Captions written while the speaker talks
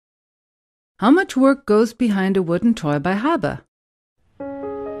How much work goes behind a wooden toy by HABA?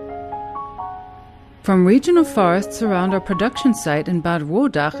 From regional forests around our production site in Bad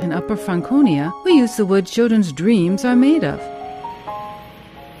Rodach in Upper Franconia, we use the wood children's dreams are made of.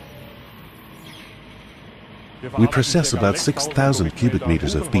 We process about 6,000 cubic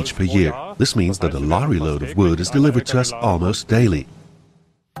meters of beech per year. This means that a lorry load of wood is delivered to us almost daily.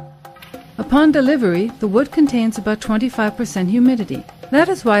 Upon delivery, the wood contains about 25% humidity. That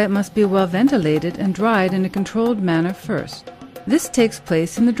is why it must be well ventilated and dried in a controlled manner first. This takes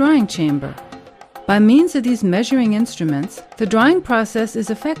place in the drying chamber. By means of these measuring instruments, the drying process is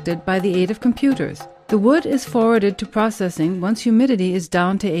effected by the aid of computers. The wood is forwarded to processing once humidity is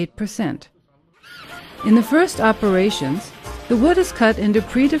down to 8%. In the first operations, the wood is cut into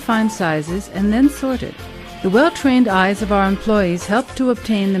predefined sizes and then sorted. The well-trained eyes of our employees help to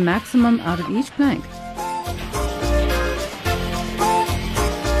obtain the maximum out of each plank.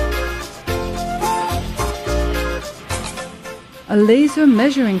 A laser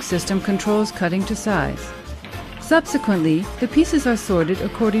measuring system controls cutting to size. Subsequently, the pieces are sorted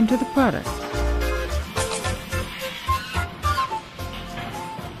according to the product.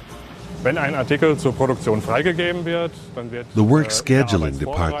 Wenn ein Artikel zur Produktion freigegeben wird, dann wird The work scheduling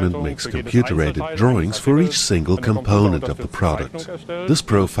department makes computer-aided drawings for each single component of the product. This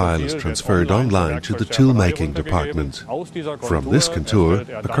profile is transferred online to the tool-making department. From this contour,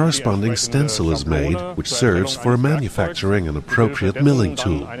 a corresponding stencil is made, which serves for manufacturing an appropriate milling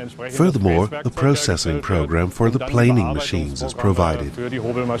tool. Furthermore, a processing program for the planing machines is provided.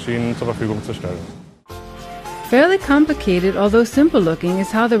 Fairly complicated, although simple-looking,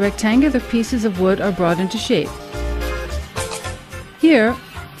 is how the rectangular pieces of wood are brought into shape. Here,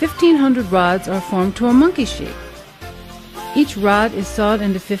 1,500 rods are formed to a monkey shape. Each rod is sawed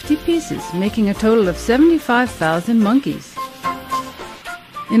into 50 pieces, making a total of 75,000 monkeys.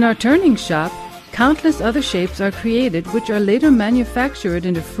 In our turning shop, countless other shapes are created which are later manufactured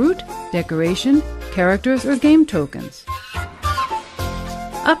into fruit, decoration, characters, or game tokens.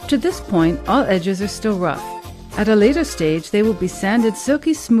 Up to this point, all edges are still rough. At a later stage, they will be sanded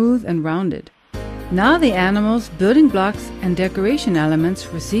silky smooth and rounded. Now the animals, building blocks, and decoration elements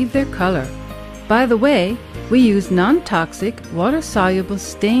receive their color. By the way, we use non-toxic, water-soluble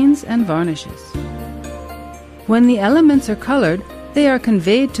stains and varnishes. When the elements are colored, they are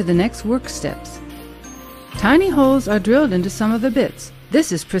conveyed to the next work steps. Tiny holes are drilled into some of the bits.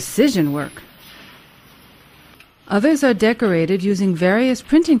 This is precision work. Others are decorated using various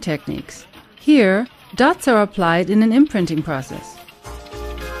printing techniques. Here, dots are applied in an imprinting process.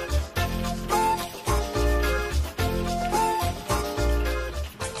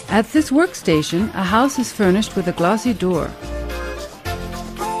 At this workstation, a house is furnished with a glossy door.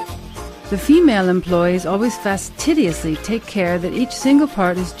 The female employees always fastidiously take care that each single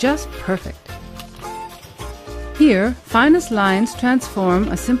part is just perfect. Here, finest lines transform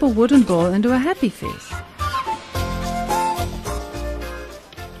a simple wooden bowl into a happy face.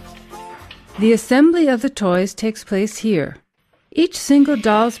 The assembly of the toys takes place here. Each single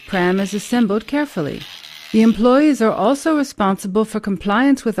doll's pram is assembled carefully. The employees are also responsible for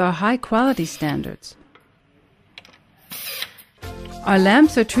compliance with our high-quality standards. Our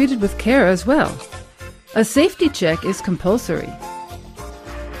lamps are treated with care as well. A safety check is compulsory.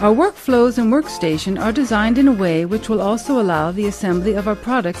 Our workflows and workstation are designed in a way which will also allow the assembly of our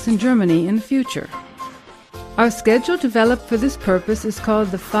products in Germany in the future. Our schedule developed for this purpose is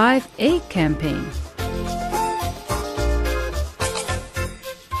called the 5A campaign.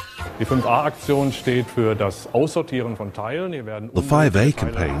 Die 5A-Aktion steht für das Aussortieren von Teilen. The 5A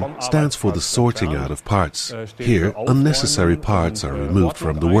campaign stands for the sorting out of parts. Here, unnecessary parts are removed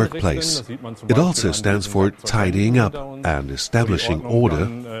from the workplace. It also stands for tidying up and establishing order,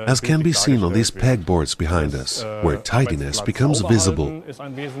 as can be seen on these pegboards behind us, where tidiness becomes visible.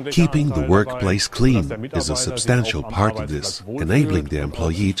 Keeping the workplace clean is a substantial part of this, enabling the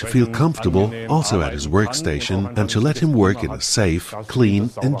employee to feel comfortable also at his workstation and to let him work in a safe, clean,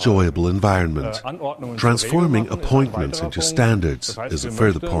 enjoyable environment. Transforming appointments into standards is a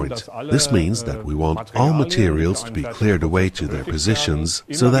further point. This means that we want all materials to be cleared away to their positions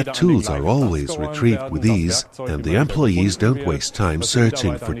so that tools are always retrieved with ease and the employees don't waste time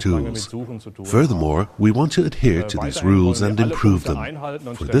searching for tools. Furthermore, we want to adhere to these rules and improve them.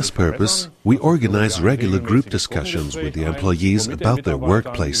 For this purpose, we organize regular group discussions with the employees about their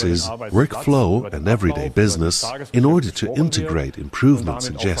workplaces, workflow and everyday business in order to integrate improvement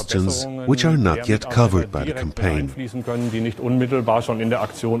suggestions which are not yet covered by the campaign.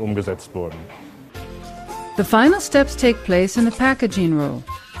 The final steps take place in the packaging row.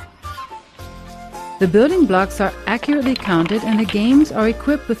 The building blocks are accurately counted and the games are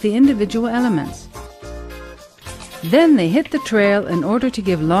equipped with the individual elements. Then they hit the trail in order to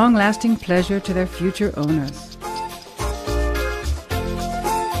give long-lasting pleasure to their future owners.